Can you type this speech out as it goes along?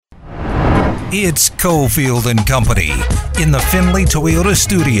It's Cofield and Company in the Findlay Toyota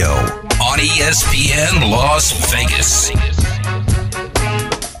studio on ESPN Las Vegas.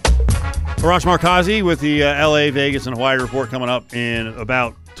 Arash Markazi with the LA, Vegas, and Hawaii report coming up in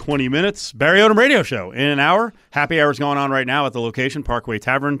about 20 minutes. Barry Odom Radio Show in an hour. Happy hour's going on right now at the location, Parkway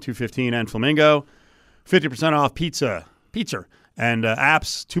Tavern, 215 and Flamingo. 50% off pizza, and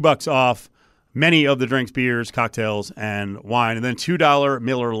apps, $2 off many of the drinks, beers, cocktails, and wine. And then $2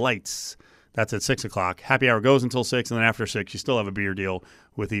 Miller Lights. That's at 6 o'clock. Happy hour goes until 6, and then after 6, you still have a beer deal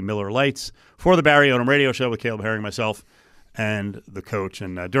with the Miller Lights. For the Barry Odom Radio Show with Caleb Herring, myself, and the coach.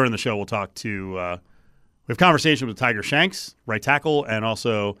 And during the show, we'll talk to we have conversation with Tiger Shanks, right tackle, and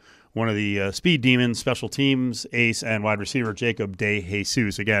also one of the speed demons, special teams, ace, and wide receiver, Jacob De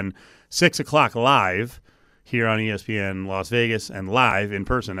Jesus. Again, 6 o'clock live here on ESPN Las Vegas and live in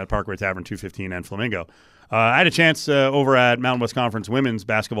person at Parkway Tavern, 215 and Flamingo. I had a chance over at Mountain West Conference Women's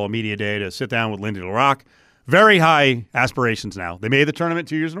Basketball Media Day to sit down with Lindy Rocque. Very high aspirations now. They made the tournament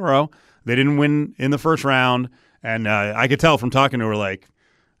 2 years in a row. They didn't win in the first round, and I could tell from talking to her, like,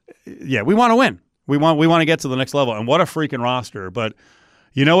 yeah, we want to win. We want to get to the next level, and what a freaking roster. But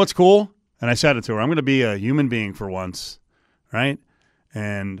you know what's cool? And I said it to her. I'm going to be a human being for once, right?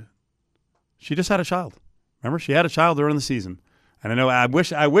 And she just had a child. Remember, she had a child during the season. And I know I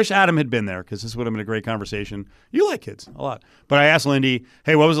wish Adam had been there because this would have been a great conversation. You like kids a lot. But I asked Lindy,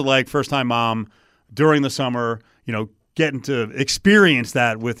 hey, what was it like, first-time mom, during the summer, getting to experience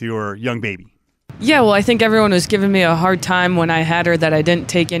that with your young baby? Yeah, well, I think everyone was giving me a hard time when I had her that I didn't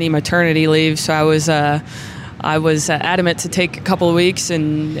take any maternity leave. So I was adamant to take a couple of weeks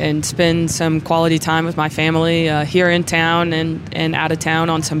and spend some quality time with my family here in town and out of town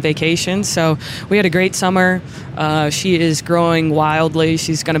on some vacations. So we had a great summer. She is growing wildly.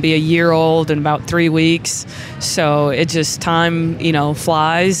 She's going to be a year old in about 3 weeks. So it just time,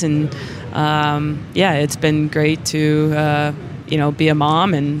 flies. And it's been great to, be a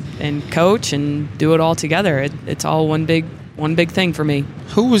mom and coach and do it all together. It's all one big thing for me.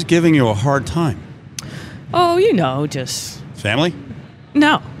 Who was giving you a hard time? Oh, just... Family?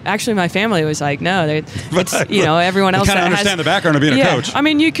 No. Actually, my family was like, no. It's, everyone else... I kind of understand the background of being a coach. I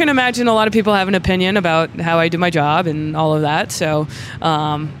mean, you can imagine a lot of people have an opinion about how I do my job and all of that. So,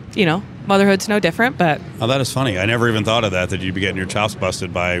 motherhood's no different, but... Oh, that is funny. I never even thought of that you'd be getting your chops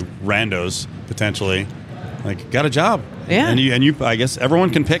busted by randos, potentially. Like, got a job. Yeah. And you, I guess everyone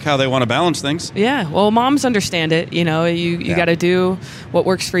can pick how they want to balance things. Yeah. Well, moms understand it. You got to do what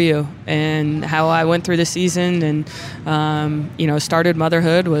works for you. And how I went through the season and, started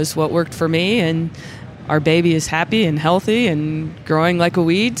motherhood was what worked for me. And our baby is happy and healthy and growing like a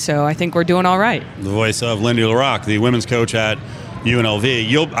weed. So I think we're doing all right. The voice of Lindy Rocque, the women's coach at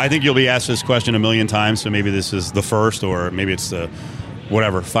UNLV. I think you'll be asked this question a million times. So maybe this is the first, or maybe it's the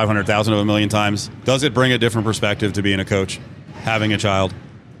 500,000 of a million times. Does it bring a different perspective to being a coach, having a child?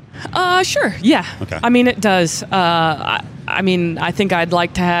 Sure. Yeah. Okay. I mean, it does. I think I'd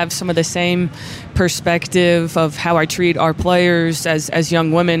like to have some of the same perspective of how I treat our players as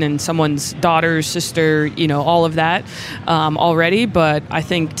young women and someone's daughter, sister, all of that already. But I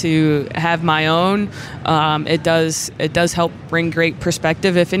think to have my own, it does help bring great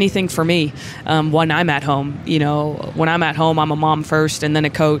perspective, if anything, for me, when I'm at home. When I'm at home, I'm a mom first and then a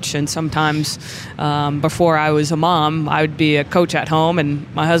coach. And sometimes before I was a mom, I would be a coach at home,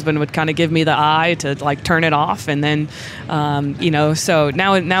 and my husband would kind of give me the eye to turn it off. And then, so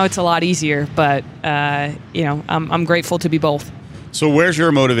now it's a lot easier, but I'm grateful to be both. So where's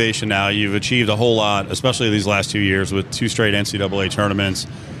your motivation now? You've achieved a whole lot, especially these last 2 years with 2 straight NCAA tournaments.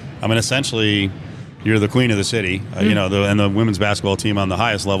 I mean, essentially, you're the queen of the city, and the women's basketball team on the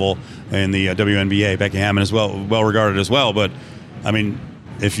highest level in the WNBA. Becky Hammon is well regarded as well. But, I mean,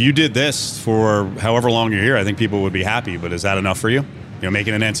 if you did this for however long you're here, I think people would be happy. But is that enough for you?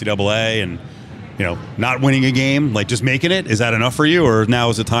 Making an NCAA and not winning a game, like just making it, is that enough for you? Or now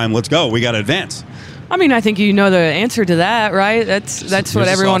is the time, let's go, we got to advance? I mean, I think the answer to that, right? That's what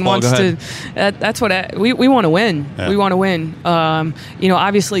everyone wants to. That's what we want to win. Yeah. We want to win.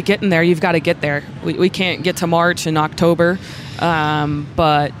 Obviously, getting there, you've got to get there. We can't get to March and October,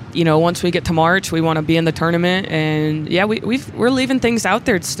 but once we get to March, we want to be in the tournament. And we're leaving things out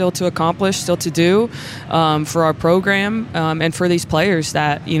there still to accomplish, still to do for our program and for these players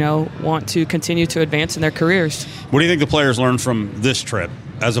that want to continue to advance in their careers. What do you think the players learned from this trip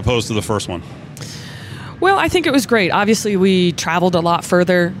as opposed to the first one? Well, I think it was great. Obviously, we traveled a lot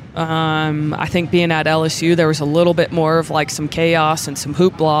further. I think being at LSU, there was a little bit more of like some chaos and some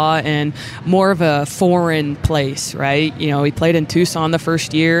hoopla and more of a foreign place, right? We played in Tucson the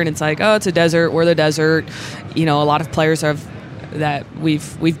first year, and it's like, oh, it's a desert. We're the desert. A lot of players have that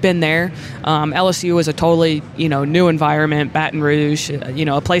we've been there. LSU was a totally new environment, Baton Rouge,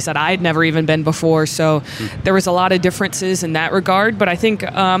 a place that I'd never even been before. So there was a lot of differences in that regard. But I think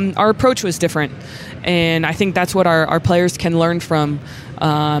our approach was different, and I think that's what our players can learn from.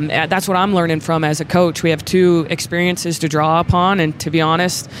 That's what I'm learning from as a coach. We have two experiences to draw upon, and to be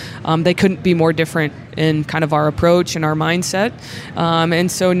honest, they couldn't be more different in kind of our approach and our mindset. And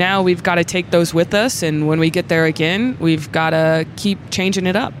so now we've got to take those with us, and when we get there again, we've got to keep changing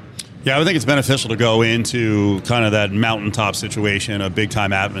it up. Yeah, I think it's beneficial to go into kind of that mountaintop situation, a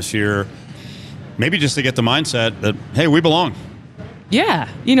big-time atmosphere, maybe just to get the mindset that, hey, we belong. Yeah,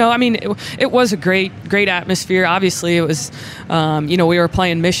 it was a great atmosphere. Obviously, it was, we were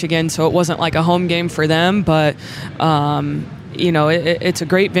playing Michigan, so it wasn't like a home game for them. But, it's a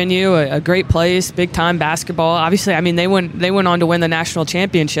great venue, a great place, big time basketball. Obviously, they went on to win the national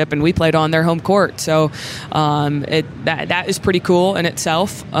championship, and we played on their home court. So that is pretty cool in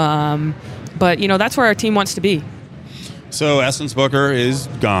itself. But that's where our team wants to be. So Essence Booker is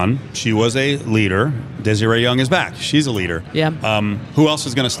gone. She was a leader. Desiree Young is back. She's a leader. Yeah. Who else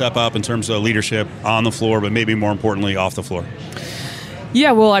is going to step up in terms of leadership on the floor, but maybe more importantly off the floor?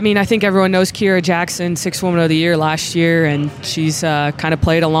 Yeah, well, I think everyone knows Kiera Jackson, 6th Woman of the Year last year, and she's kind of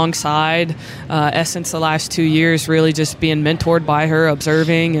played alongside Essence the last 2 years, really just being mentored by her,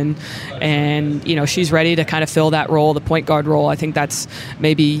 observing, and she's ready to kind of fill that role, the point guard role. I think that's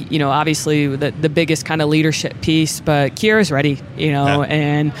maybe, obviously the biggest kind of leadership piece, but Kiera's ready, Yeah.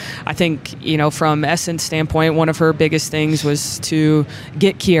 And I think, from Essence standpoint, one of her biggest things was to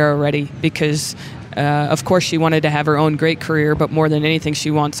get Kiera ready because of course, she wanted to have her own great career, but more than anything,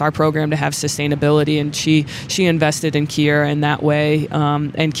 she wants our program to have sustainability, and she invested in Kiera in that way.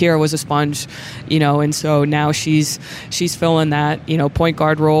 And Kiera was a sponge, and so now she's filling that, point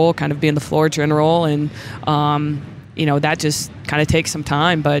guard role, kind of being the floor general, and that just kind of takes some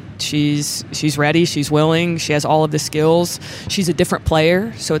time, but she's ready, she's willing, she has all of the skills. She's a different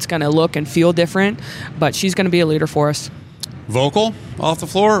player, so it's going to look and feel different, but she's going to be a leader for us. Vocal off the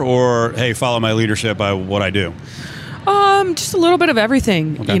floor, or hey, follow my leadership by what I do? Just a little bit of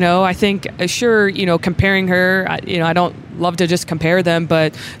everything. Okay. I think, sure, comparing her, I don't love to just compare them,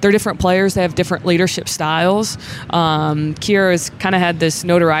 but they're different players. They have different leadership styles. Kiera has kind of had this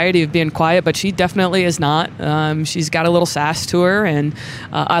notoriety of being quiet, but she definitely is not. She's got a little sass to her, and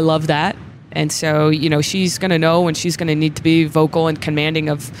I love that. And so, she's going to know when she's going to need to be vocal and commanding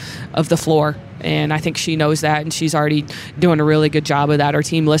of the floor. And I think she knows that, and she's already doing a really good job of that. Our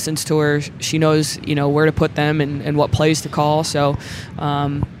team listens to her. She knows, where to put them and what plays to call. So,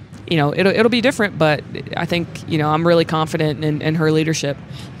 it'll be different, but I think, I'm really confident in her leadership.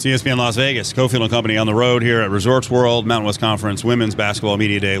 It's ESPN Las Vegas, Cofield & Company on the road here at Resorts World, Mountain West Conference Women's Basketball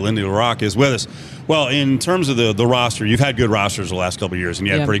Media Day. Lindy Rocque is with us. Well, in terms of the roster, you've had good rosters the last couple of years, and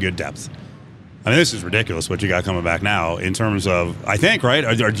you had pretty good depth. This is ridiculous what you got coming back now in terms of, I think,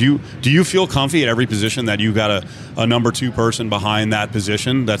 right? Do you feel comfy at every position that you've got a number two person behind that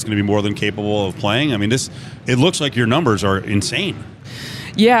position that's going to be more than capable of playing? It looks like your numbers are insane.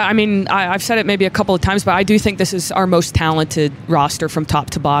 Yeah, I've said it maybe a couple of times, but I do think this is our most talented roster from top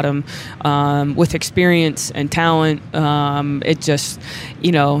to bottom, with experience and talent. It just,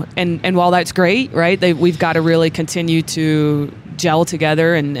 and while that's great, right, we've got to really continue to gel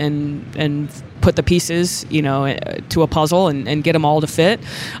together and put the pieces, to a puzzle and get them all to fit.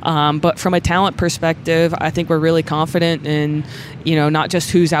 But from a talent perspective, I think we're really confident in, not just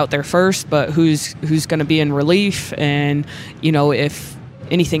who's out there first, but who's going to be in relief. And, if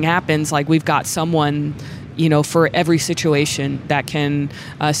anything happens, like we've got someone, for every situation that can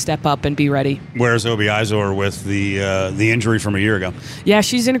step up and be ready. Where's Obi Izor with the injury from a year ago? Yeah,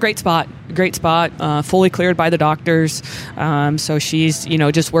 she's in a great spot, fully cleared by the doctors. So she's,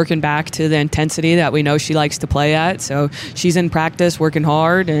 just working back to the intensity that we know she likes to play at. So she's in practice, working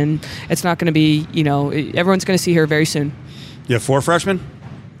hard, and it's not going to be, everyone's going to see her very soon. You have 4 freshmen?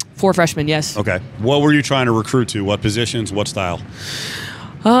 4 freshmen, yes. Okay. What were you trying to recruit to? What positions? What style?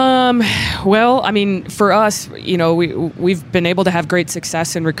 Well, for us, we've been able to have great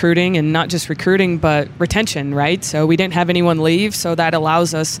success in recruiting, and not just recruiting, but retention, right? So we didn't have anyone leave, so that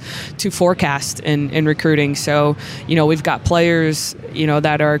allows us to forecast in recruiting. So, we've got players,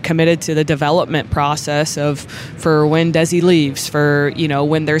 that are committed to the development process for when Desi leaves, for,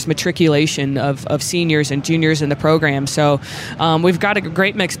 when there's matriculation of seniors and juniors in the program. So, we've got a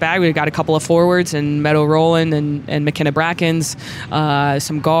great mixed bag. We've got a couple of forwards and Meadow Rowland and McKenna Brackens,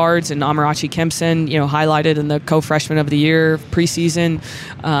 some guards, and Amarachi Kempson, highlighted in the co-freshman of the year preseason,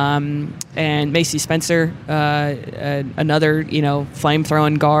 and Macy Spencer, another,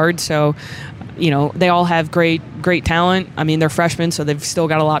 flame-throwing guard. So, they all have great talent. I mean, they're freshmen, so they've still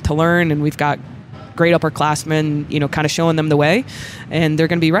got a lot to learn, and we've got great upperclassmen, kind of showing them the way, and they're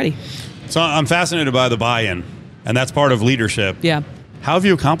going to be ready. So I'm fascinated by the buy-in, and that's part of leadership. Yeah. How have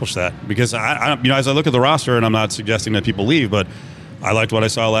you accomplished that? Because I as I look at the roster, and I'm not suggesting that people leave, but I liked what I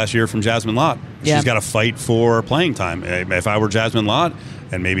saw last year from Jasmine Lott. Yeah. She's got to fight for playing time. If I were Jasmine Lott,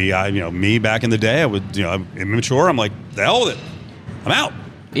 and maybe me back in the day, I would, I'm immature. I'm like, the hell with it. I'm out.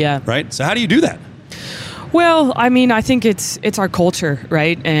 Yeah. Right. So how do you do that? Well, I mean, I think it's our culture,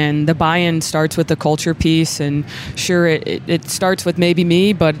 right? And the buy-in starts with the culture piece, and sure, it starts with maybe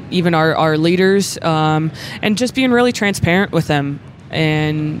me, but even our leaders, and just being really transparent with them,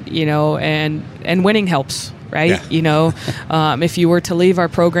 and and winning helps, right? Yeah. If you were to leave our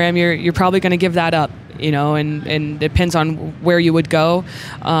program, you're probably going to give that up. And it depends on where you would go.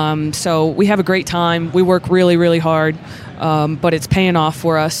 So we have a great time. We work really, really hard, but it's paying off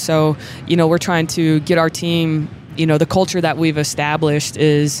for us. So, we're trying to get our team, the culture that we've established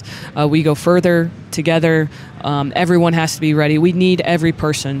is we go further together. Everyone has to be ready. We need every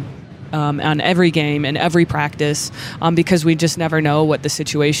person on every game and every practice because we just never know what the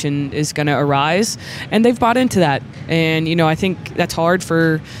situation is going to arise. And they've bought into that. And, I think that's hard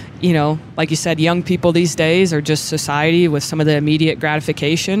for, like you said, young people these days, or just society with some of the immediate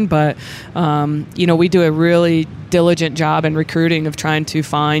gratification. But, we do a really diligent job in recruiting of trying to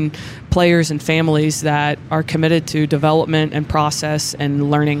find players and families that are committed to development and process and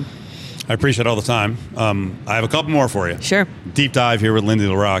learning. I appreciate all the time. I have a couple more for you. Sure. Deep dive here with Lindy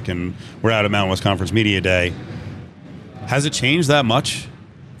Rocque, and we're out at Mountain West Conference Media Day. Has it changed that much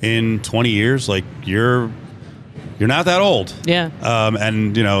in 20 years? Like, you're not that old. Yeah.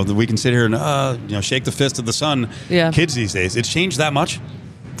 And, we can sit here and, shake the fist of the sun. Yeah. Kids these days. It's changed that much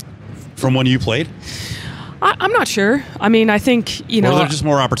from when you played? I'm not sure. I mean, I think, Or are there just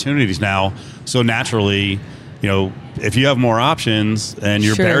more opportunities now? So naturally, if you have more options and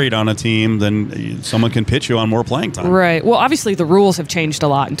you're Sure. buried on a team, then someone can pitch you on more playing time. Right. Well, obviously the rules have changed a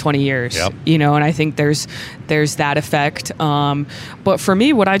lot in 20 years. Yep. And I think there's that effect. But for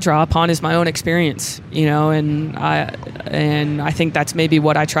me, what I draw upon is my own experience. And I think that's maybe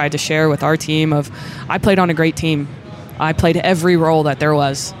what I tried to share with our team. I played on a great team. I played every role that there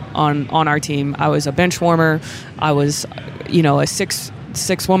was on our team. I was a bench warmer. I was, a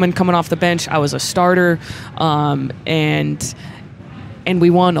six woman coming off the bench. I was a starter, and we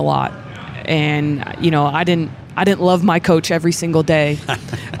won a lot. And I didn't love my coach every single day,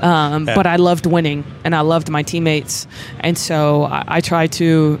 but I loved winning and I loved my teammates. And so I try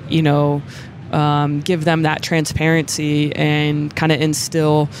to give them that transparency and kind of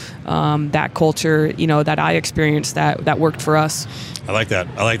instill that culture that I experienced that worked for us. I like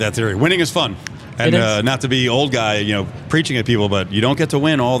that theory. Winning is fun. And not to be old guy, preaching at people, but you don't get to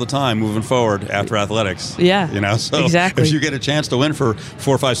win all the time moving forward after athletics. Yeah, so exactly. If you get a chance to win for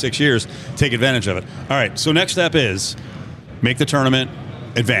 4, 5, 6 years, take advantage of it. All right, so next step is make the tournament,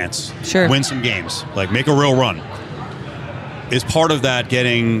 advance. Sure. Win some games, like make a real run. Is part of that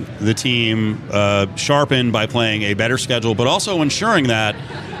getting the team sharpened by playing a better schedule, but also ensuring that,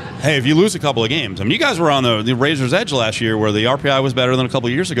 hey, if you lose a couple of games, I mean, you guys were on the razor's edge last year where the RPI was better than a couple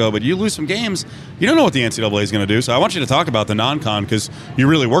of years ago, but you lose some games, you don't know what the NCAA is going to do. So I want you to talk about the non-con because you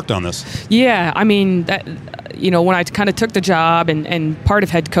really worked on this. Yeah, I mean, when I kind of took the job, and part of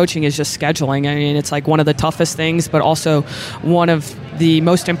head coaching is just scheduling. I mean, it's like one of the toughest things, but also one of the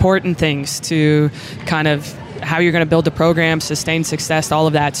most important things to kind of how you're going to build the program, sustain success, all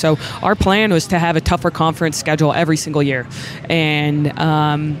of that. So our plan was to have a tougher conference schedule every single year, and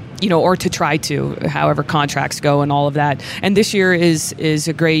or to try to, however contracts go and all of that. And this year is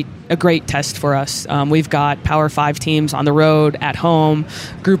a great test for us. We've got Power 5 teams on the road, at home,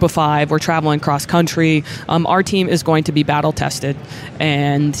 Group of 5. We're traveling cross country. Our team is going to be battle tested,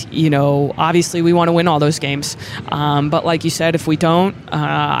 and obviously we want to win all those games. But like you said, if we don't,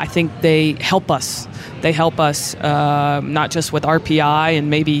 I think they help us. They help us not just with RPI and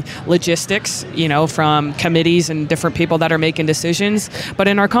maybe logistics, from committees and different people that are making decisions, but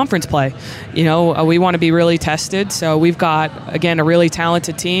in our conference play. We want to be really tested. So we've got, again, a really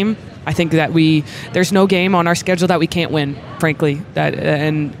talented team. I think that there's no game on our schedule that we can't win, frankly.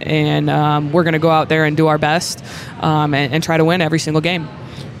 And we're going to go out there and do our best and try to win every single game.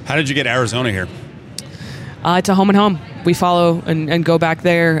 How did you get Arizona here? It's a home and home. We follow and go back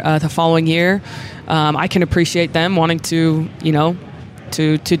there the following year. I can appreciate them wanting to,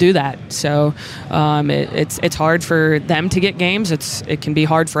 to do that. So it's hard for them to get games. It can be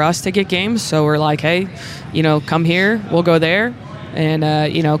hard for us to get games. So we're like, hey, come here, we'll go there, and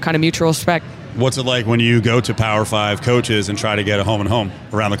kind of mutual respect. What's it like when you go to Power 5 coaches and try to get a home and home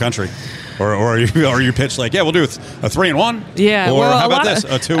around the country? Or are you pitched like, yeah, we'll do a 3-1? Yeah. Or well, how about this?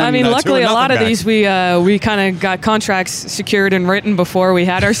 A 2 and luckily, a lot of back. these we kind of got contracts secured and written before we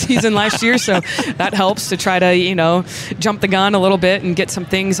had our season last year, so that helps to try to jump the gun a little bit and get some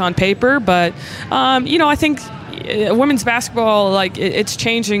things on paper. But I think women's basketball, it's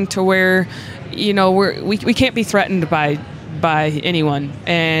changing to where we can't be threatened by anyone.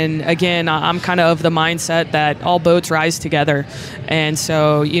 And again, I'm kind of the mindset that all boats rise together. And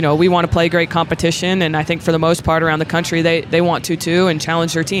so, we want to play great competition. And I think for the most part around the country, they want to too and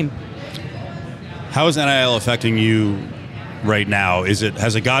challenge their team. How is NIL affecting you right now? Has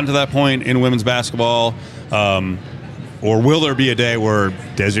it gotten to that point in women's basketball? Or will there be a day where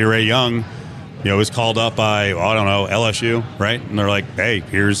Desiree Young, is called up by, LSU, right? And they're like, hey,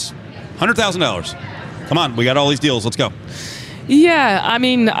 here's $100,000. Come on, we got all these deals. Let's go. Yeah, I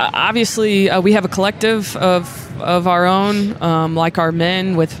mean, obviously, we have a collective of our own, like our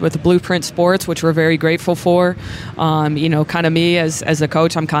men with Blueprint Sports, which we're very grateful for. Kind of me as a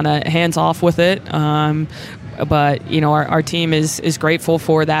coach, I'm kind of hands off with it. But our team is grateful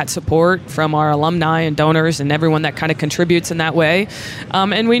for that support from our alumni and donors and everyone that kind of contributes in that way.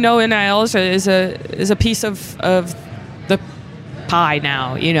 And we know NIL is a piece of the pie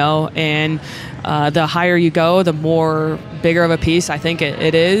now, and the higher you go, the more bigger of a piece I think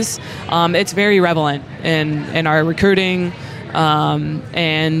it is. It's very relevant in our recruiting,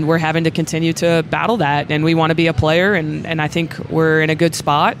 and we're having to continue to battle that. And we want to be a player, and I think we're in a good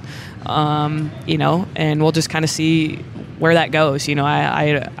spot, and we'll just kind of see where that goes.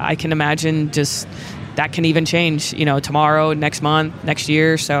 I can imagine just that can even change, tomorrow, next month, next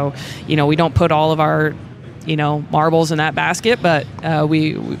year. So, we don't put all of our marbles in that basket, but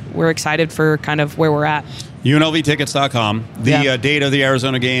we're excited for kind of where we're at. UNLVtickets.com. The date of the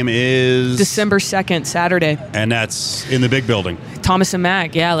Arizona game is December 2nd, Saturday. And that's in the big building. Thomas and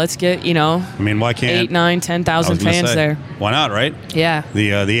Mack. Yeah, let's get, why can't 8, 9, 10,000 fans there. Why not, right? Yeah.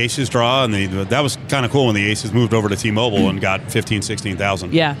 The Aces draw, and that was kind of cool when the Aces moved over to T-Mobile and got 15,000,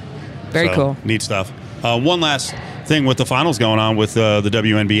 16,000. Yeah. Very cool. Neat stuff. One last thing with the finals going on with the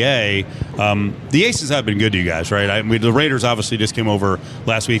WNBA, the Aces have been good to you guys, right? The Raiders obviously just came over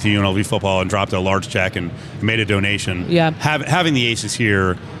last week to UNLV football and dropped a large check and made a donation. Yeah. Having the Aces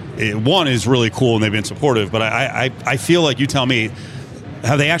here, one is really cool and they've been supportive, but I feel like, you tell me,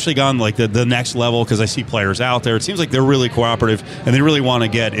 have they actually gone like the next level? Because I see players out there. It seems like they're really cooperative and they really want to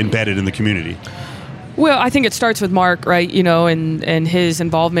get embedded in the community. Well, I think it starts with Mark, right? And his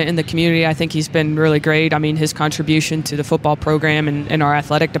involvement in the community. I think he's been really great. I mean, his contribution to the football program and our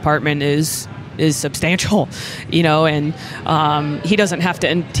athletic department is substantial, and he doesn't have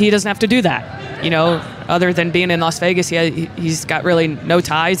to do that, other than being in Las Vegas. He's got really no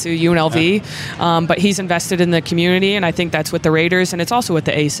ties to UNLV, but he's invested in the community, and I think that's with the Raiders, and it's also with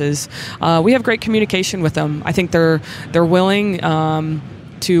the Aces. We have great communication with them. I think they're willing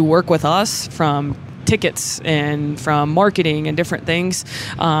to work with us from tickets and from marketing and different things.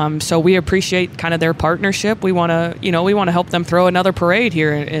 So we appreciate kind of their partnership. We want to help them throw another parade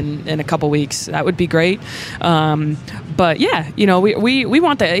here in a couple weeks. That would be great. But yeah, we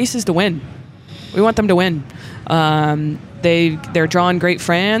want the Aces to win. We want them to win. They're drawing great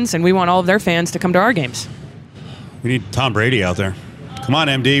fans, and we want all of their fans to come to our games. We need Tom Brady out there. Come on,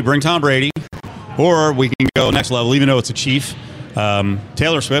 MD, bring Tom Brady. Or we can go next level, even though it's a Chief.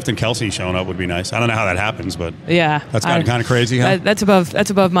 Taylor Swift and Kelsey showing up would be nice. I don't know how that happens, but yeah, that's kind of crazy. Huh? That's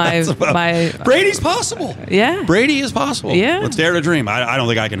above my. Brady's possible. Yeah, Brady is possible. Yeah, let's dare to dream. I don't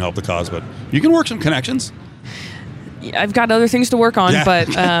think I can help the cause, but you can work some connections. I've got other things to work on, but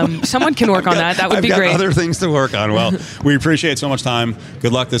someone can work on that. That would be great. Other things to work on. Well, we appreciate so much time.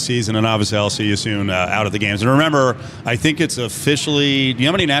 Good luck this season, and obviously I'll see you soon out at the games. And remember, I think it's officially. Do you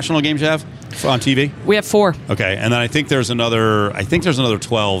know how many national games you have on TV? We have 4. Okay, and then I think there's another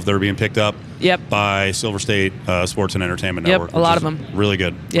 12 that are being picked up. Yep. By Silver State Sports and Entertainment Network. Yep, a lot of them. Really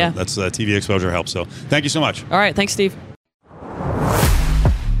good. Yeah. That's TV exposure helps. So thank you so much. All right, thanks, Steve.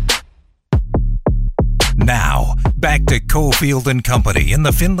 Now, back to Cofield and Company in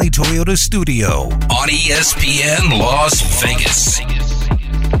the Findlay Toyota studio on ESPN Las Vegas.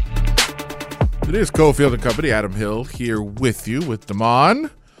 It is Cofield and Company. Adam Hill here with you with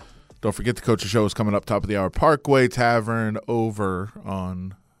Damon. Don't forget the Coach's Show is coming up top of the hour. Parkway Tavern over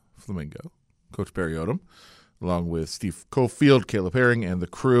on Flamingo. Coach Barry Odom, along with Steve Cofield, Caleb Herring, and the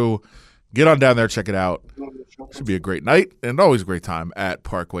crew. Get on down there, check it out. Should be a great night and always a great time at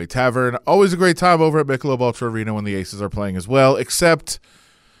Parkway Tavern. Always a great time over at Michelob Ultra Arena when the Aces are playing as well, except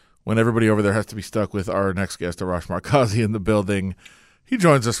when everybody over there has to be stuck with our next guest, Arash Markazi, in the building. He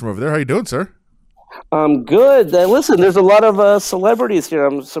joins us from over there. How you doing, sir? I'm good. Listen, there's a lot of celebrities here.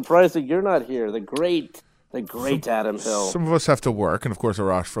 I'm surprised that you're not here. The great Adam Hill. Some of us have to work, and of course,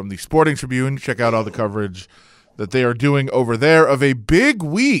 Arash from the Sporting Tribune. Check out all the coverage that they are doing over there of a big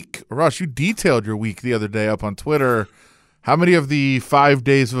week. Arash, you detailed your week the other day up on Twitter. How many of the 5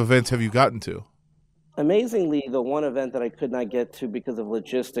 days of events have you gotten to? Amazingly, the one event that I could not get to because of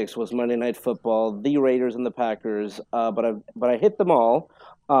logistics was Monday Night Football, the Raiders and the Packers. But I hit them all.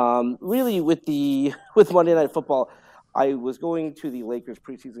 Really, with Monday Night Football, I was going to the Lakers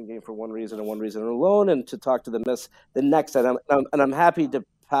preseason game for one reason and one reason alone, and to talk to the next. And I'm happy to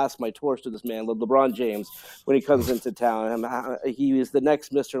pass my torch to this man, LeBron James, when he comes into town. He is the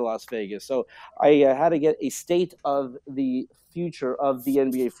next Mr. Las Vegas. So I had to get a state of the future of the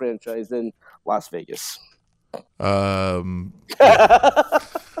NBA franchise in Las Vegas. I'll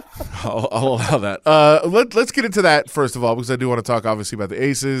allow that. Let's get into that first of all, because I do want to talk obviously about the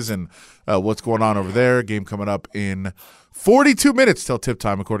Aces and what's going on over there. Game coming up in 42 minutes till tip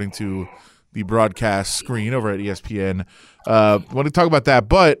time, according to the broadcast screen over at ESPN. Want to talk about that,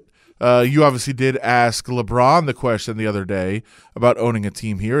 but you obviously did ask LeBron the question the other day about owning a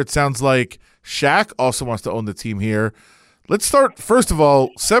team here. It sounds like Shaq also wants to own the team here. Let's start, first of all,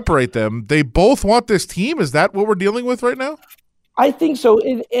 separate them. They both want this team? Is that what we're dealing with right now? I think so.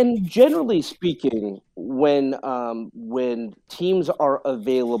 And generally speaking, when teams are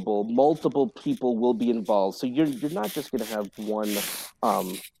available, multiple people will be involved. So you're not just going to have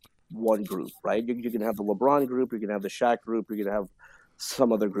one group, right? You're going to have the LeBron group, you're going to have the Shaq group, you're going to have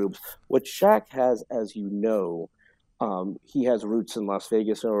some other groups. What Shaq has, as you know, he has roots in Las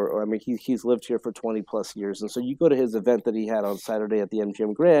Vegas, or I mean, he's lived here for 20 plus years. And so you go to his event that he had on Saturday at the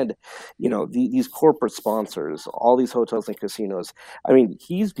MGM Grand, you know, these corporate sponsors, all these hotels and casinos. I mean,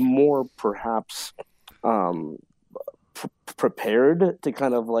 he's more perhaps prepared to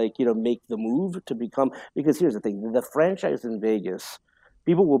kind of like, you know, make the move to become, because here's the thing, the franchise in Vegas,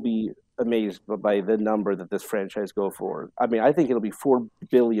 people will be amazed by the number that this franchise go for. I mean, I think it'll be $4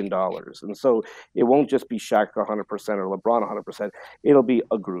 billion. And so it won't just be Shaq 100% or LeBron 100%. It'll be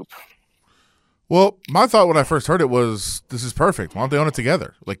a group. Well, my thought when I first heard it was, this is perfect. Why don't they own it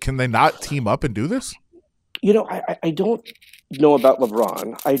together? Like, can they not team up and do this? You know, I don't know about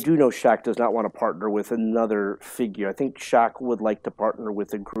LeBron. I do know Shaq does not want to partner with another figure. I think Shaq would like to partner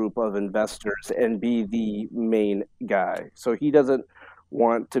with a group of investors and be the main guy. So he doesn't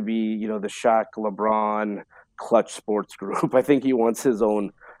want to be, you know, the Shaq, LeBron, Clutch Sports group. I think he wants his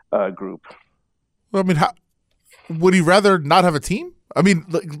own group. Well, I mean, would he rather not have a team? I mean,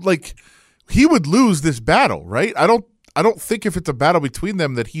 like he would lose this battle, right? I don't think if it's a battle between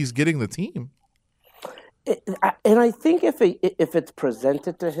them that he's getting the team. And I think if it's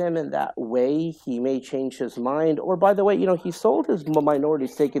presented to him in that way, he may change his mind. Or, by the way, you know, he sold his minority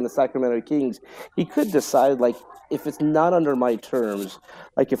stake in the Sacramento Kings. He could decide, like, if it's not under my terms,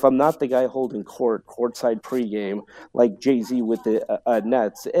 like if I'm not the guy holding courtside pregame, like Jay-Z with the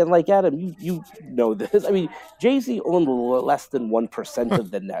Nets, and like Adam, you know this. I mean, Jay-Z owned less than 1%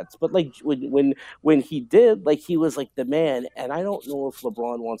 of the Nets, but like when he did, like he was like the man. And I don't know if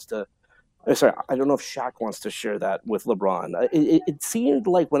LeBron wants to. Sorry, I don't know if Shaq wants to share that with LeBron. It seemed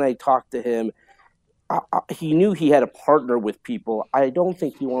like when I talked to him, he knew he had a partner with people. I don't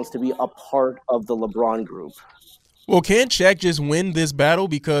think he wants to be a part of the LeBron group. Well, can't Shaq just win this battle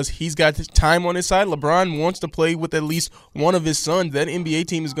because he's got time on his side? LeBron wants to play with at least one of his sons. That NBA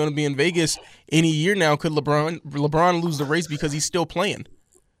team is going to be in Vegas any year now. Could LeBron lose the race because he's still playing?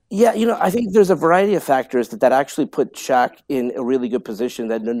 Yeah, you know, I think there's a variety of factors that actually put Shaq in a really good position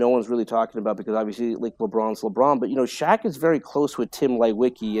that no one's really talking about, because obviously, like, LeBron's LeBron. But, you know, Shaq is very close with Tim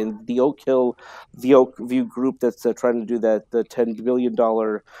Leiweke and the Oakview group that's trying to do the $10 billion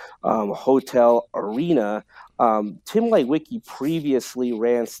hotel arena. Tim Leiweke previously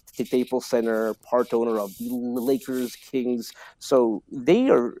ran Staples Center, part owner of the Lakers, Kings. So they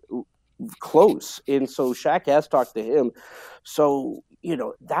are close. And so Shaq has talked to him. So, you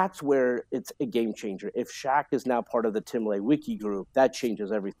know, that's where it's a game changer. If Shaq is now part of the Tim Leiweke group, that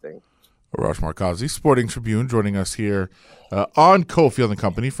changes everything. Arash Markazi, Sporting Tribune, joining us here on Cofield and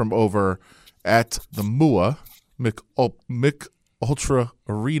Company from over at the MUA, Mick Ultra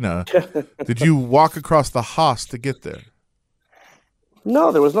Arena. Did you walk across the Haas to get there?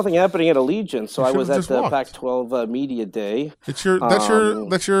 No, there was nothing happening at Allegiant, so I was at the Pac-12 media day. That's your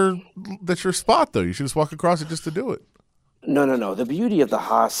spot, though. You should just walk across it just to do it. No. The beauty of the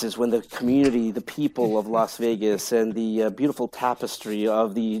Haas is when the community, the people of Las Vegas, and the beautiful tapestry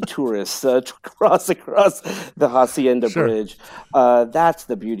of the tourists cross across the Hacienda Sure. Bridge. That's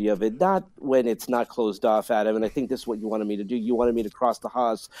the beauty of it. Not when it's not closed off, Adam. And I think this is what you wanted me to do. You wanted me to cross the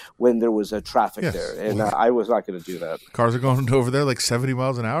Haas when there was traffic Yes. there, and I was not going to do that. Cars are going over there like 70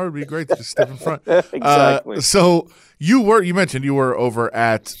 miles an hour. It'd be great to just step in front. Exactly. So you mentioned you were over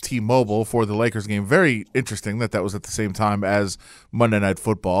at T-Mobile for the Lakers game. Very interesting that was at the same time as Monday Night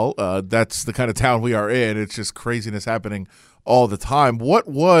Football. That's the kind of town we are in. It's just craziness happening all the time. What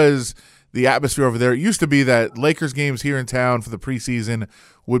was the atmosphere over there? It used to be that Lakers games here in town for the preseason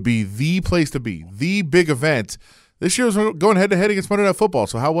would be the place to be, the big event. This year was going head-to-head against Monday Night Football.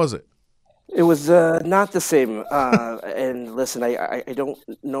 So how was it? It was not the same. And listen, I don't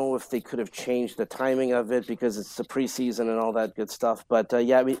know if they could have changed the timing of it because it's the preseason and all that good stuff. But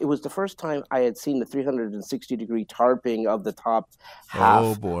yeah, I mean, it was the first time I had seen the 360-degree tarping of the top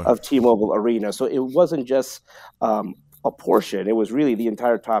half of T-Mobile Arena. So it wasn't just a portion. It was really the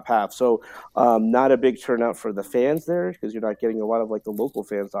entire top half. So not a big turnout for the fans there because you're not getting a lot of like the local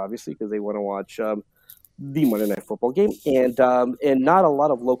fans, obviously, because they want to watch the Monday Night Football game, and not a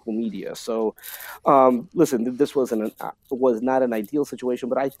lot of local media. So, listen, this was not an ideal situation,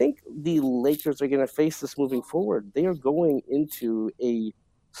 but I think the Lakers are going to face this moving forward. They are going into a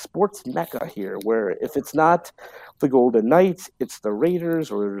sports mecca here, where if it's not the Golden Knights, it's the Raiders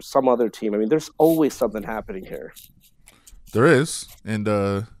or some other team. I mean, there's always something happening here. There is, and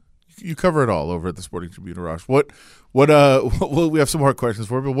you cover it all over at the Sporting Tribune, Arash. Well, we have some more questions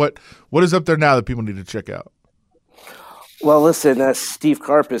for you, but what is up there now that people need to check out? Well, listen, Steve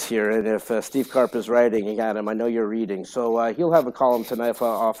Karp is here, and if Steve Karp is writing, you got him. I know you're reading. So he'll have a column tonight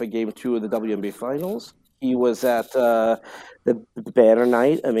off of Game 2 of the WNBA Finals. He was at the banner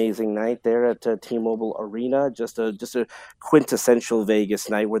night, amazing night there at T-Mobile Arena. Just a quintessential Vegas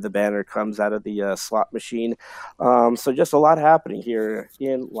night where the banner comes out of the slot machine. So just a lot happening here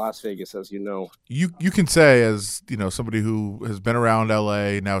in Las Vegas, as you know. You can say, as you know, somebody who has been around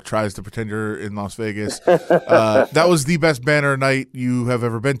LA, now tries to pretend you're in Las Vegas, that was the best banner night you have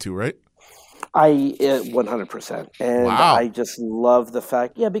ever been to, right? 100%. And wow. I just love the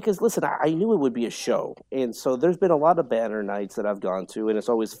fact, because listen, I knew it would be a show. And so there's been a lot of banner nights that I've gone to, and it's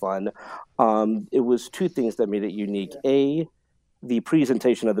always fun. It was two things that made it unique. A, the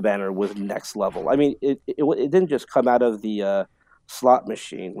presentation of the banner was next level. I mean, it didn't just come out of the slot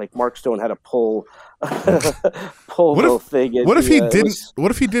machine. Like Mark Stone had to pull the thing. What if he didn't?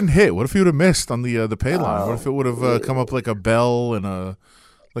 What if he didn't hit? What if he would have missed on the pay line? What if it would have come up like a bell and a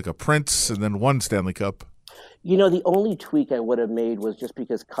Prince and then one Stanley Cup? You know, the only tweak I would have made was just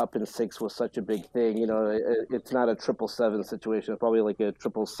because Cup and Six was such a big thing. You know, it's not a 777 situation. It's probably like a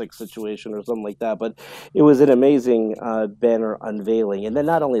 666 situation or something like that. But it was an amazing banner unveiling. And then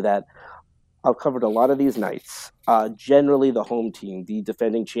not only that, I've covered a lot of these nights. Generally, the home team, the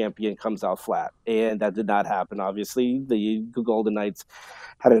defending champion, comes out flat. And that did not happen, obviously. The Golden Knights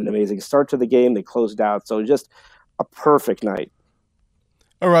had an amazing start to the game. They closed out. So just a perfect night.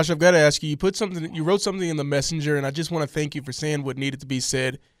 Arash, I've got to ask you, you wrote something in the Messenger, and I just want to thank you for saying what needed to be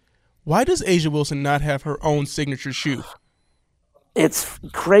said. Why does A'ja Wilson not have her own signature shoe? It's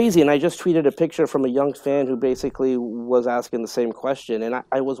crazy, and I just tweeted a picture from a young fan who basically was asking the same question. And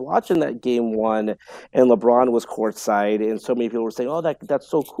I was watching that game one, and LeBron was courtside, and so many people were saying, "Oh, that's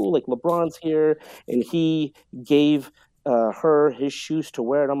so cool! Like LeBron's here, and he gave her his shoes to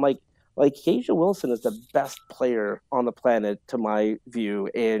wear." And I'm like, A'ja Wilson is the best player on the planet, to my view,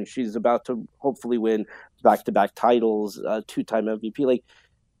 and she's about to hopefully win back-to-back titles, two-time MVP. Like,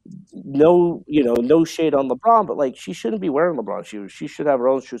 no shade on LeBron, but like she shouldn't be wearing LeBron shoes. She should have her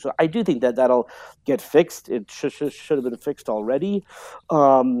own shoes. So I do think that'll get fixed. It should have been fixed already.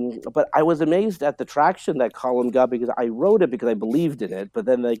 But I was amazed at the traction that column got because I wrote it because I believed in it. But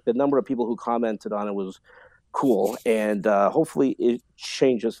then like the number of people who commented on it was cool, and hopefully it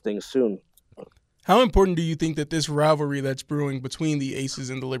changes things soon. How important do you think that this rivalry that's brewing between the Aces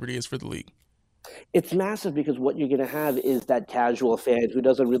and the Liberty is for the league? It's massive because what you're going to have is that casual fan who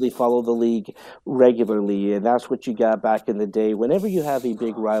doesn't really follow the league regularly, and that's what you got back in the day. Whenever you have a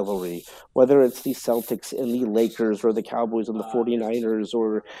big rivalry, whether it's the Celtics and the Lakers or the Cowboys and the 49ers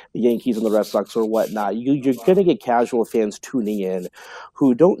or the Yankees and the Red Sox or whatnot, you're going to get casual fans tuning in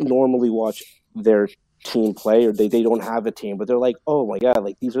who don't normally watch their team play, or they don't have a team, but they're like, oh my God,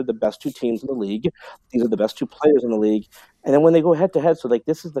 like these are the best two teams in the league. These are the best two players in the league. And then when they go head to head, so like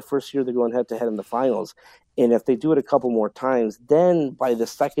this is the first year they're going head to head in the finals. And if they do it a couple more times, then by the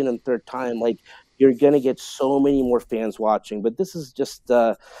second and third time, like you're going to get so many more fans watching. But this is just,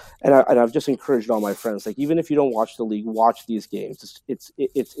 and I've just encouraged all my friends, like, even if you don't watch the league, watch these games.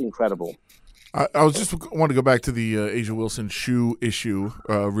 It's incredible. I was just want to go back to the Asia Wilson shoe issue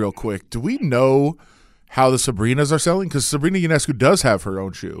real quick. Do we know how the Sabrinas are selling? Because Sabrina Ionescu does have her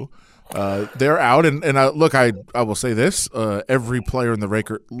own shoe. They're out, and look, I will say this: every player in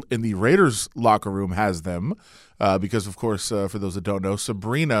the Raiders locker room has them, because of course, for those that don't know,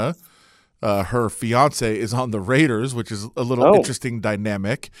 Sabrina, her fiance, is on the Raiders, which is a little interesting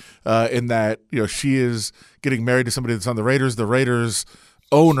dynamic, in that she is getting married to somebody that's on the Raiders. The Raiders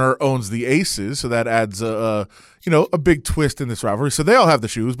owner owns the Aces, so that adds a big twist in this rivalry. So they all have the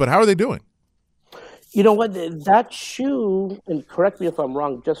shoes, but how are they doing? You know what? That shoe, and correct me if I'm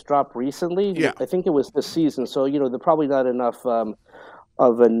wrong, just dropped recently. Yeah. I think it was this season. So, there's probably not enough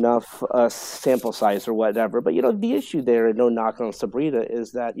sample size or whatever. But, the issue there, and no knock on Sabrina,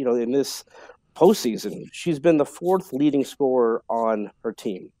 is that, in this postseason, she's been the fourth leading scorer on her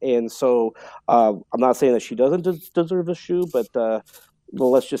team. And so I'm not saying that she doesn't deserve a shoe, but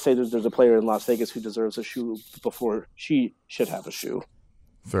let's just say there's a player in Las Vegas who deserves a shoe before she should have a shoe.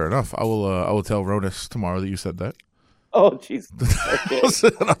 Fair enough. I will tell Ronis tomorrow that you said that. Oh, jeez. Okay.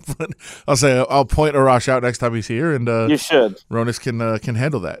 I'll say I'll point Arash out next time he's here, and you should. Ronis can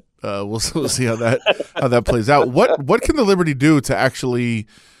handle that. We'll see how that plays out. What can the Liberty do to actually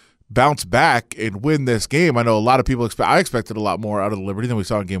bounce back and win this game? I know a lot of people I expected a lot more out of the Liberty than we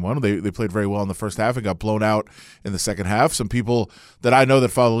saw in game one. They played very well in the first half and got blown out in the second half. Some people that I know that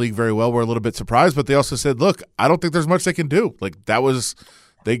follow the league very well were a little bit surprised, but they also said, look, I don't think there's much they can do. Like,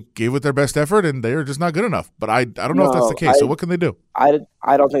 they gave it their best effort, and they are just not good enough. But I don't know if that's the case. So what can they do?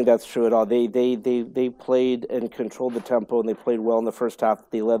 I don't think that's true at all. They played and controlled the tempo, and they played well in the first half.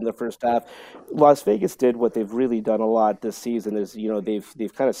 They led in the first half. Las Vegas did what they've really done a lot this season is,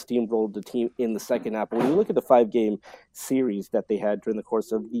 they've kind of steamrolled the team in the second half. But when you look at the 5-game series that they had during the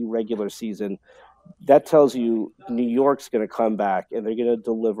course of the regular season, that tells you New York's going to come back and they're going to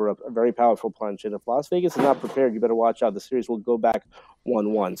deliver a very powerful punch. And if Las Vegas is not prepared, you better watch out. The series will go back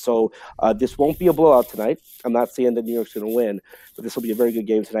 1-1. So this won't be a blowout tonight. I'm not saying that New York's going to win, but this will be a very good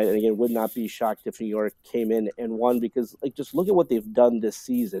game tonight. And again, would not be shocked if New York came in and won because, just look at what they've done this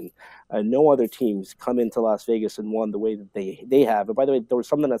season. No other teams come into Las Vegas and won the way that they have. And by the way, there was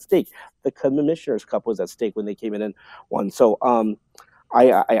something at stake. The Commissioner's Cup was at stake when they came in and won. So,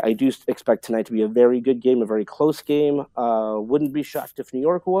 I do expect tonight to be a very good game, a very close game. Wouldn't be shocked if New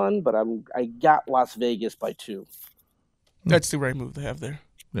York won, but I got Las Vegas by 2. That's the right move to have there.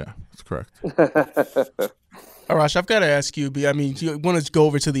 Yeah, that's correct. Arash, I've got to ask you, I mean, you want to go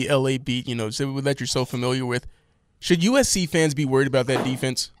over to the LA beat, that you're so familiar with. Should USC fans be worried about that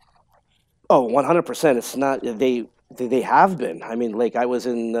defense? Oh, 100%. It's not. They have been. I mean, I was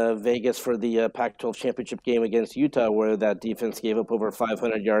in Vegas for the Pac-12 championship game against Utah, where that defense gave up over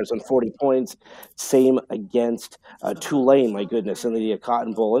 500 yards and 40 points. Same against Tulane, my goodness, in the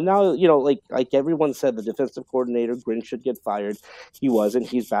Cotton Bowl. And now, like everyone said, the defensive coordinator, Grin, should get fired. He wasn't.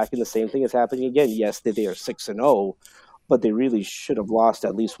 He's back, and the same thing is happening again. Yes, they are 6-0, but they really should have lost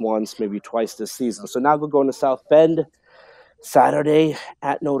at least once, maybe twice this season. So now they're going to South Bend Saturday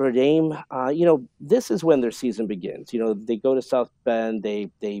at Notre Dame. This is when their season begins. They go to South Bend, they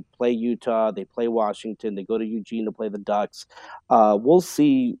play Utah, they play Washington, they go to Eugene to play the Ducks. We'll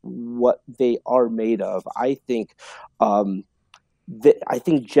see what they are made of. I think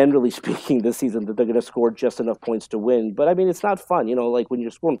generally speaking this season that they're going to score just enough points to win. But I mean, it's not fun. When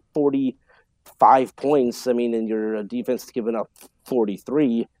you're scoring 45 points, I mean, and your defense is giving up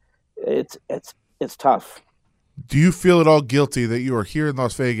 43, it's tough. Do you feel at all guilty that you are here in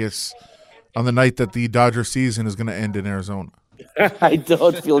Las Vegas on the night that the Dodger season is going to end in Arizona? I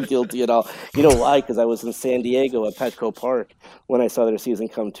don't feel guilty at all. You know why? Because I was in San Diego at Petco Park when I saw their season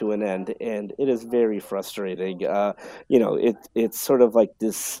come to an end, and it is very frustrating. It's sort of like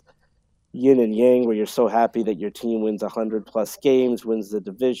this yin and yang where you're so happy that your team wins 100-plus games, wins the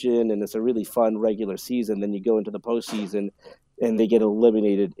division, and it's a really fun regular season. Then you go into the postseason, and they get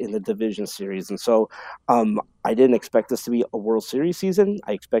eliminated in the division series. And so I didn't expect this to be a World Series season.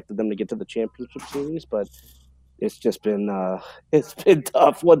 I expected them to get to the championship series, but it's just been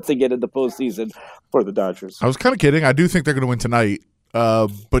tough once they get in the postseason for the Dodgers. I was kind of kidding. I do think they're going to win tonight.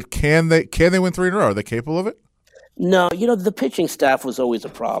 But can they win 3 in a row? Are they capable of it? No, the pitching staff was always a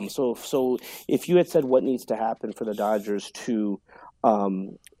problem. So if you had said what needs to happen for the Dodgers to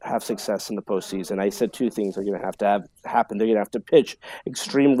have success in the postseason, I said 2 things are going to have to happen. They're going to have to pitch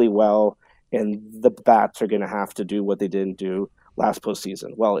extremely well, and the bats are going to have to do what they didn't do last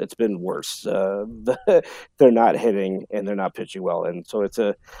postseason. Well, it's been worse. They're not hitting and they're not pitching well, and so it's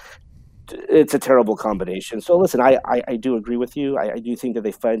it's a terrible combination. So listen, I do agree with you. I do think that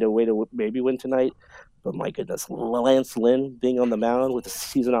they find a way to maybe win tonight. But my goodness, Lance Lynn being on the mound with the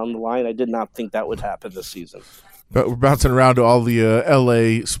season on the line, I did not think that would happen this season. But we're bouncing around to all the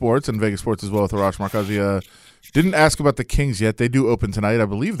L.A. sports and Vegas sports as well with Arash Markazi. Didn't ask about the Kings yet. They do open tonight. I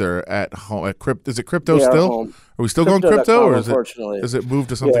believe they're at home. Is it crypto still? Are we still going crypto, or is it moved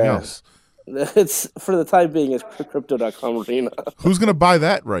to something else? It's for the time being. It's crypto.com arena. Who's going to buy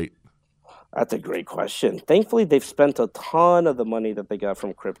that right? That's a great question. Thankfully, they've spent a ton of the money that they got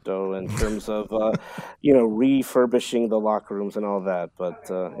from crypto in terms of refurbishing the locker rooms and all that. But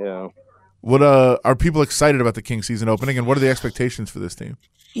what are people excited about the Kings season opening, and what are the expectations for this team?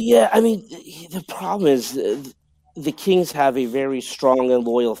 Yeah, I mean, the problem is the Kings have a very strong and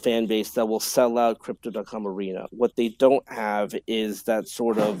loyal fan base that will sell out Crypto.com Arena. What they don't have is that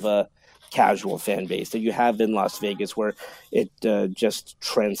sort of casual fan base that you have in Las Vegas, where it just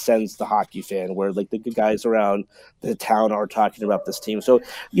transcends the hockey fan, where like the good guys around the town are talking about this team. So,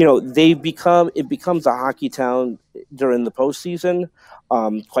 it becomes a hockey town during the postseason.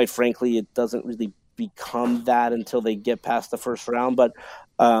 Quite frankly, it doesn't really become that until they get past the first round. But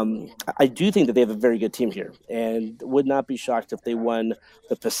I do think that they have a very good team here, and would not be shocked if they won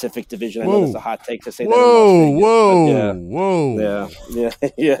the Pacific Division. I know that's a hot take to say that. Whoa. Yeah,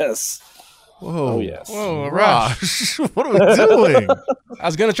 yes. Whoa. Oh, yes. Whoa, Arash. What are we doing? I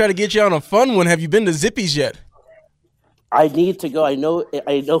was going to try to get you on a fun one. Have you been to Zippy's yet? I need to go. I know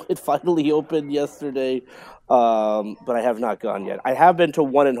it finally opened yesterday, but I have not gone yet. I have been to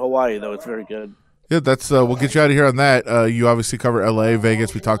one in Hawaii, though. It's very good. Yeah, that's we'll get you out of here on that. You obviously cover L.A.,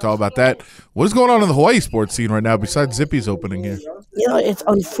 Vegas. We talked all about that. What is going on in the Hawaii sports scene right now besides Zippy's opening here? It's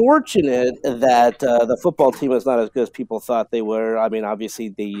unfortunate that the football team is not as good as people thought they were. I mean, obviously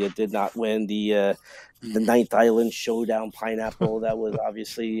they did not win the Ninth Island Showdown Pineapple. That was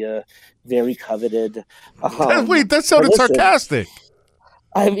obviously very coveted. Wait, that sounded sarcastic.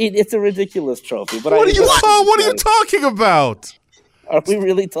 I mean, it's a ridiculous trophy. But what are you talking about? Are we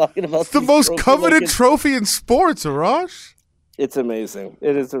really talking about the most coveted trophy in sports, Arash? It's amazing.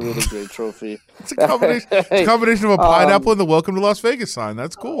 It is a really great trophy. It's a combination of a pineapple and the Welcome to Las Vegas sign.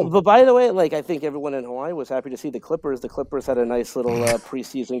 That's cool. But by the way, I think everyone in Hawaii was happy to see the Clippers. The Clippers had a nice little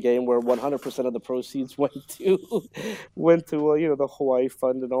preseason game where 100% of the proceeds went to the Hawaii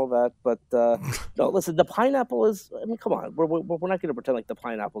Fund and all that. But no, listen, the pineapple is. I mean, come on, we're not going to pretend like the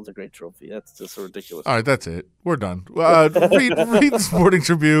pineapple is a great trophy. That's just ridiculous. All right, that's it. We're done. Read the Sporting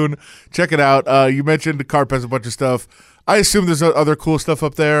Tribune. Check it out. You mentioned Carp has a bunch of stuff. I assume there's other cool stuff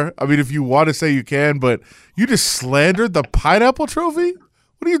up there. I mean, if you want to say you can, but you just slandered the pineapple trophy?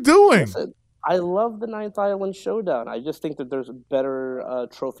 What are you doing? Listen, I love the Ninth Island Showdown. I just think that there's better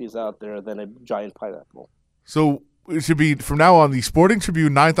trophies out there than a giant pineapple. So it should be, from now on, the Sporting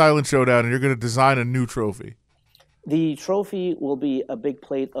Tribune Ninth Island Showdown, and you're going to design a new trophy. The trophy will be a big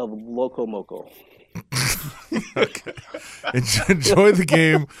plate of Loco Moco. Okay. Enjoy the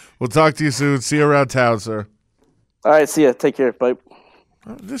game. We'll talk to you soon. See you around town, sir. All right, see ya. Take care. Bye.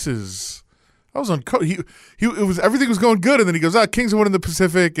 I was on. Everything was going good, and then he goes, Kings are winning the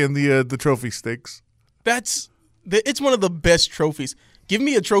Pacific, and the trophy stinks. It's one of the best trophies. Give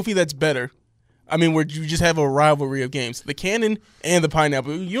me a trophy that's better. I mean, where you just have a rivalry of games. The Cannon and the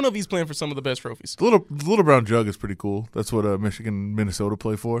Pineapple. UNLV's playing for some of the best trophies. The little brown jug is pretty cool. That's what Michigan, Minnesota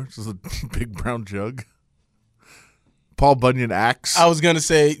play for. It's just a big brown jug. Paul Bunyan axe. I was gonna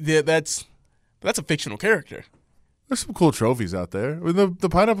say that's a fictional character. There's some cool trophies out there. I mean, the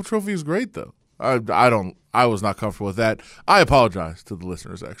pineapple trophy is great, though. I was not comfortable with that. I apologize to the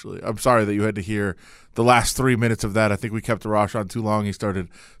listeners, actually. I'm sorry that you had to hear the last 3 minutes of that. I think we kept Arash on too long. He started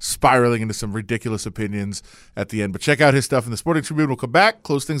spiraling into some ridiculous opinions at the end. But check out his stuff in the Sporting Tribune. We'll come back,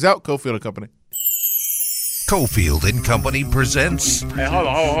 close things out. Cofield and Company. Cofield and Company presents. Hey, hold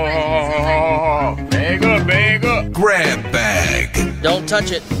on. Bag up. Grab Bag. Don't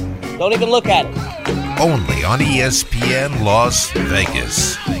touch it. Don't even look at it. Only on ESPN Las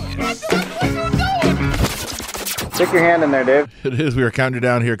Vegas. Stick your hand in there, Dave. It is. We are counting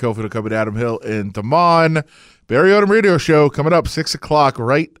down here. Cofield and Company, Adam Hill and Damon. Barry Odom Radio Show coming up 6 o'clock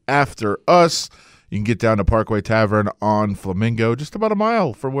right after us. You can get down to Parkway Tavern on Flamingo, just about a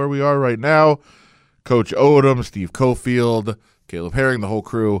mile from where we are right now. Coach Odom, Steve Cofield, Caleb Herring, the whole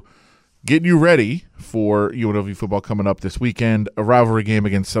crew, getting you ready for UNLV football coming up this weekend. A rivalry game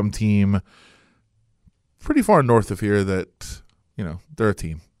against some team pretty far north of here that, they're a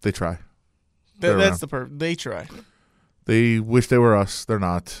team. They try. That's the perfect. They try. They wish they were us. They're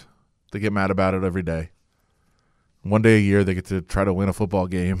not. They get mad about it every day. One day a year, they get to try to win a football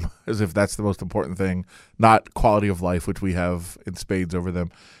game as if that's the most important thing, not quality of life, which we have in spades over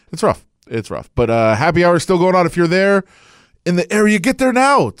them. It's rough. It's rough. But happy hour is still going on. If you're there in the area, get there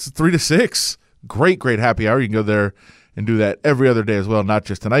now. It's 3 to 6. Great happy hour. You can go there and do that every other day as well, not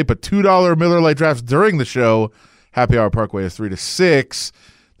just tonight. But $2 Miller Lite drafts during the show. Happy Hour Parkway is 3 to 6.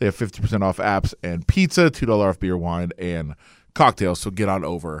 They have 50% off apps and pizza, $2 off beer, wine, and cocktails. So get on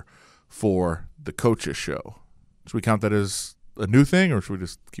over for the Coaches Show. Should we count that as a new thing, or should we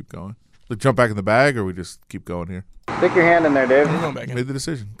just keep going? Like jump back in the bag, or we just keep going here? Stick your hand in there, Dave. Made the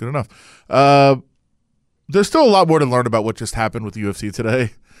decision. Good enough. There's still a lot more to learn about what just happened with the UFC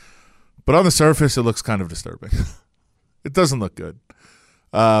today. But on the surface, it looks kind of disturbing. It doesn't look good.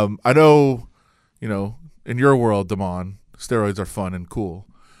 I know, in your world, Damon, steroids are fun and cool.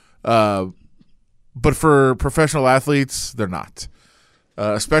 But for professional athletes, they're not.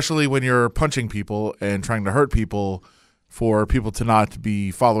 Especially when you're punching people and trying to hurt people for people to not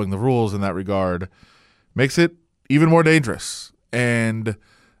be following the rules in that regard makes it even more dangerous. And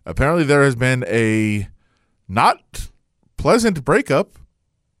apparently there has been a not pleasant breakup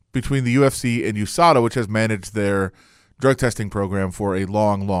between the UFC and Usada, which has managed their drug testing program for a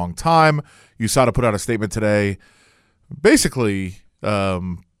long, long time. Usada put out a statement today basically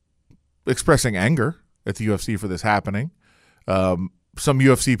expressing anger at the UFC for this happening. Some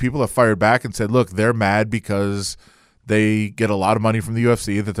UFC people have fired back and said, look, they're mad because they get a lot of money from the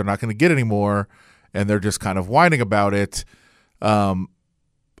UFC that they're not going to get anymore, and they're just kind of whining about it.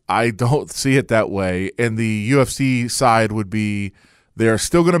 I don't see it that way. And the UFC side would be they're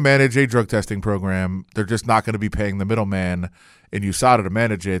still going to manage a drug testing program. They're just not going to be paying the middleman in USADA to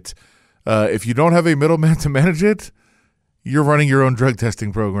manage it. If you don't have a middleman to manage it, you're running your own drug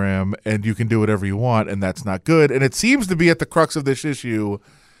testing program, and you can do whatever you want, and that's not good. And it seems to be at the crux of this issue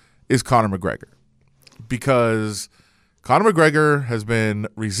is Conor McGregor, because Conor McGregor has been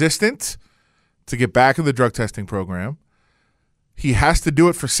resistant to get back in the drug testing program. He has to do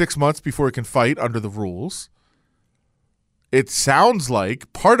it for 6 months before he can fight under the rules. It sounds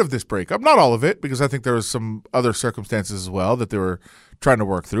like part of this breakup, not all of it, because I think there was some other circumstances as well that they were trying to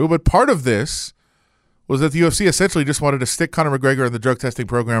work through, but part of this was that the UFC essentially just wanted to stick Conor McGregor in the drug testing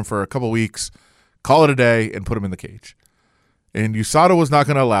program for a couple weeks, call it a day, and put him in the cage. And USADA was not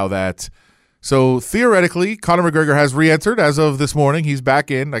going to allow that. So theoretically, Conor McGregor has re-entered as of this morning. He's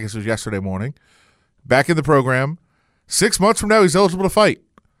back in, I guess it was yesterday morning, back in the program. 6 months from now, he's eligible to fight.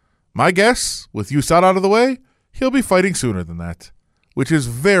 My guess, with USADA out of the way, he'll be fighting sooner than that, which is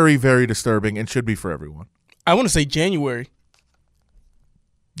very, very disturbing and should be for everyone. I want to say January.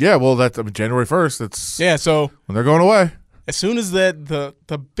 Yeah, well, that's January 1st. So when they're going away. As soon as the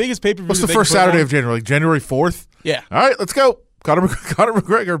biggest pay-per-view. What's the first Saturday of January? Like January 4th? Yeah. All right, let's go. Conor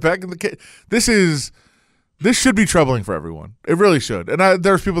McGregor back in the cage. This should be troubling for everyone. It really should. And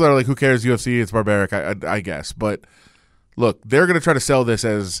there's people that are like, who cares? UFC, it's barbaric, I guess. But look, they're going to try to sell this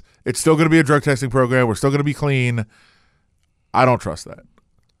as it's still going to be a drug testing program. We're still going to be clean. I don't trust that.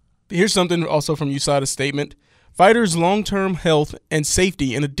 Here's something also from USADA's statement. Fighters' long-term health and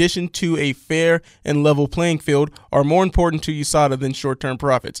safety, in addition to a fair and level playing field, are more important to USADA than short-term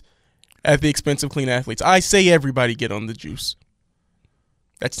profits at the expense of clean athletes. I say everybody get on the juice.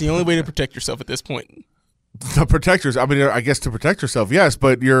 That's the only way to protect yourself at this point. To protect yourself, I guess to protect yourself, yes,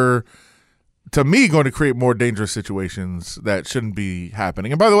 but you're, to me, going to create more dangerous situations that shouldn't be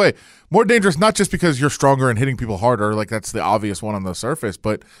happening. And by the way, more dangerous not just because you're stronger and hitting people harder, like that's the obvious one on the surface,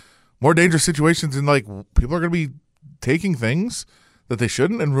 but more dangerous situations in like people are going to be taking things that they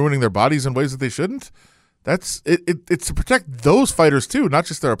shouldn't and ruining their bodies in ways that they shouldn't. That's it. It's to protect those fighters too, not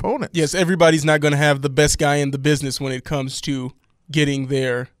just their opponents. Yes, everybody's not going to have the best guy in the business when it comes to getting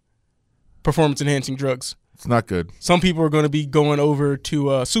their performance-enhancing drugs. It's not good. Some people are going to be going over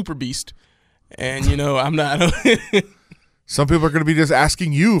to Super Beast, and I'm not. Some people are going to be just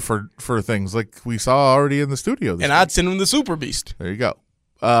asking you for things like we saw already in the studio. And I'd send them the Super Beast. There you go.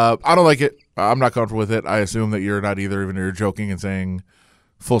 I don't like it. I'm not comfortable with it. I assume that you're not either, even if you're joking and saying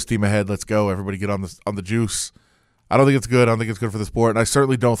full steam ahead, let's go, everybody get on the juice. I don't think it's good. I don't think it's good for the sport, and I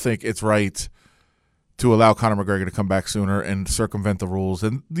certainly don't think it's right to allow Conor McGregor to come back sooner and circumvent the rules.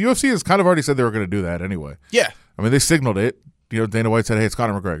 And the UFC has kind of already said they were going to do that anyway. Yeah. I mean, they signaled it. Dana White said, hey, it's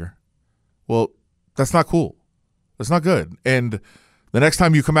Conor McGregor. Well, that's not cool. That's not good. And the next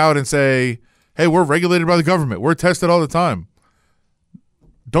time you come out and say, hey, we're regulated by the government, we're tested all the time,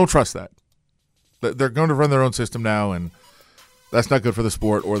 don't trust that. They're going to run their own system now, and that's not good for the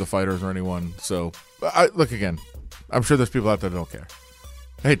sport or the fighters or anyone. So, look, again, I'm sure there's people out there that don't care.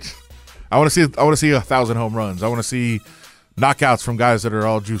 Hey, I want to see 1,000 home runs. I want to see knockouts from guys that are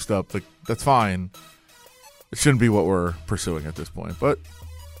all juiced up. Like, that's fine. It shouldn't be what we're pursuing at this point, but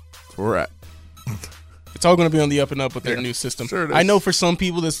that's where we're at. It's all going to be on the up and up with their new system. Sure it is. I know for some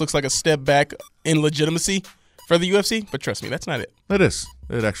people this looks like a step back in legitimacy for the UFC, but trust me, that's not it. It is.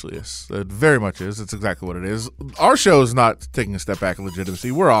 It actually is. It very much is. It's exactly what it is. Our show is not taking a step back in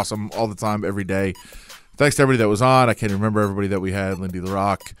legitimacy. We're awesome all the time, every day. Thanks to everybody that was on. I can't remember everybody that we had. Lindy the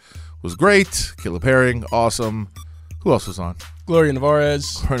Rocque was great. Caleb Herring, awesome. Who else was on? Gloria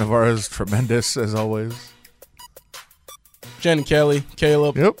Navarez, tremendous as always. Jen and Kelly,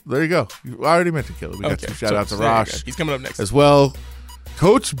 Caleb. Yep, there you go. I already mentioned Caleb. We got some shout-out to Arash. He's coming up next. As well.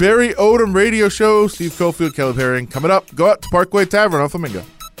 Coach Barry Odom radio show. Steve Cofield, Caleb Herring. Coming up, go out to Parkway Tavern on Flamingo.